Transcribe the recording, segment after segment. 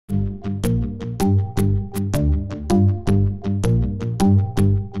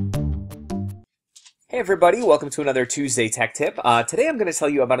everybody, welcome to another Tuesday Tech Tip. Today I'm going to tell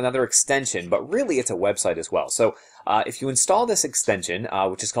you about another extension, but really it's a website as well. So if you install this extension,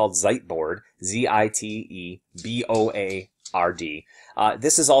 which is called Ziteboard, Z-I-T-E-B-O-A-R-D,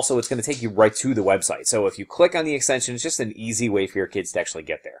 this is also, it's going to take you right to the website. So if you click on the extension, it's just an easy way for your kids to actually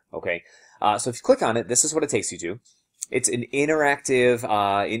get there, okay? So if you click on it, this is what it takes you to. It's an interactive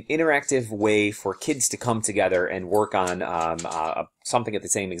way for kids to come together and work on something at the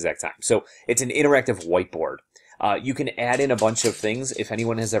same exact time. So it's an interactive whiteboard. You can add in a bunch of things. If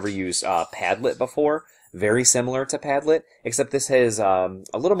anyone has ever used Padlet before, very similar to Padlet, except this has a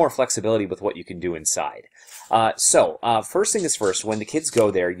little more flexibility with what you can do inside. First thing is first, when the kids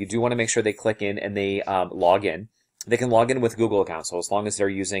go there, you do want to make sure they click in and they log in. They can log in with Google accounts, so as long as they're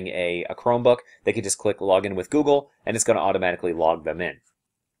using a Chromebook, they can just click log in with Google, and it's going to automatically log them in.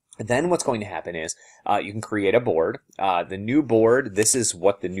 Then what's going to happen is you can create a board. The new board, this is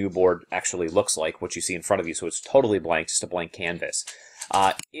what the new board actually looks like, what you see in front of you, so it's totally blank, just a blank canvas.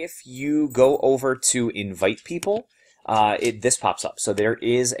 If you go over to invite people, this pops up. So there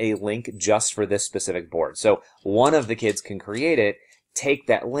is a link just for this specific board. So one of the kids can create it, take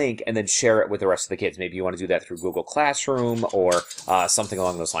that link and then share it with the rest of the kids. Maybe you want to do that through Google Classroom or something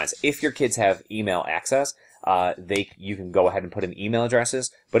along those lines. If your kids have email access, you can go ahead and put in email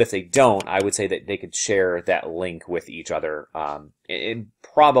addresses, but if they don't, I would say that they could share that link with each other. And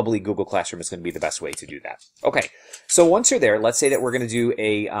probably Google Classroom is going to be the best way to do that. Okay, so once you're there, let's say that we're going to do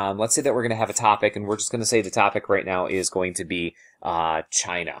let's say that we're going to have a topic, and we're just going to say the topic right now is going to be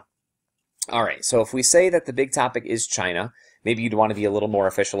China. All right, so if we say that the big topic is China, maybe you'd want to be a little more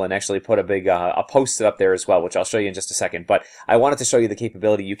official and actually put a big a post-it up there as well, which I'll show you in just a second. But I wanted to show you the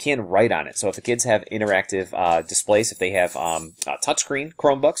capability. You can write on it. So if the kids have interactive displays, if they have touchscreen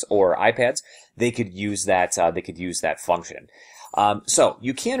Chromebooks or iPads, they could use that. They could use that function. So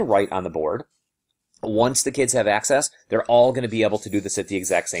you can write on the board. Once the kids have access, they're all going to be able to do this at the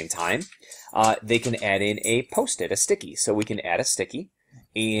exact same time. They can add in a post-it, a sticky. So we can add a sticky.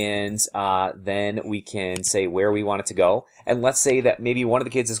 And then we can say where we want it to go. And let's say that maybe one of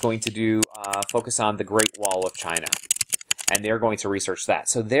the kids is going to do focus on the Great Wall of China. And they're going to research that.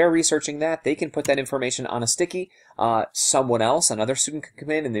 So they're researching that. They can put that information on a sticky. Someone else, another student can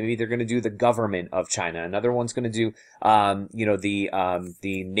come in, and maybe they're going to do the government of China. Another one's going to do,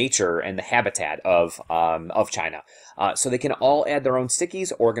 the nature and the habitat of China. So they can all add their own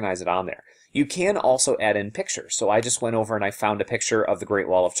stickies, organize it on there. You can also add in pictures. So I just went over and I found a picture of the Great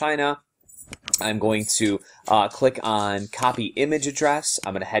Wall of China. I'm going to click on copy image address.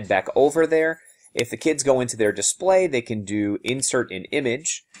 I'm going to head back over there. If the kids go into their display, they can do insert an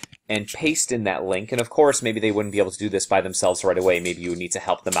image and paste in that link. And of course, maybe they wouldn't be able to do this by themselves right away. Maybe you would need to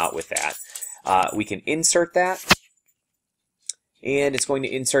help them out with that. We can insert that, and it's going to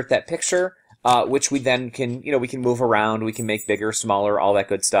insert that picture. Which we then can, we can move around, we can make bigger, smaller, all that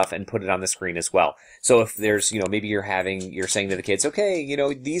good stuff, and put it on the screen as well. So if there's, maybe you're saying to the kids,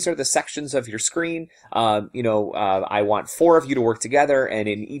 okay, these are the sections of your screen. I want 4 of you to work together, and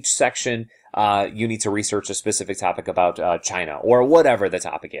in each section, you need to research a specific topic about China or whatever the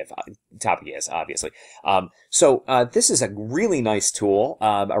topic is, obviously. This is a really nice tool,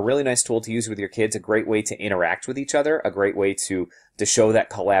 to use with your kids. A great way to interact with each other, a great way to show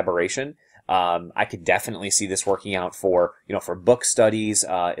that collaboration. I could definitely see this working out for book studies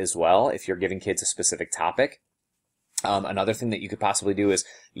as well, if you're giving kids a specific topic. Another thing that you could possibly do is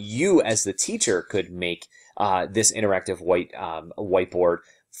you, as the teacher, could make this interactive whiteboard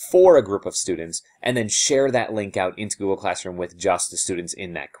for a group of students and then share that link out into Google Classroom with just the students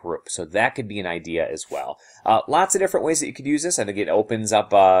in that group. So that could be an idea as well. Lots of different ways that you could use this. I think it opens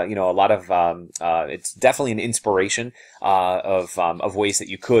up, a lot of, it's definitely an inspiration of ways that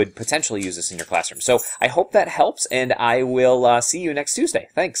you could potentially use this in your classroom. So I hope that helps, and I will see you next Tuesday.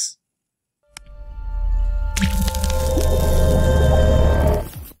 Thanks.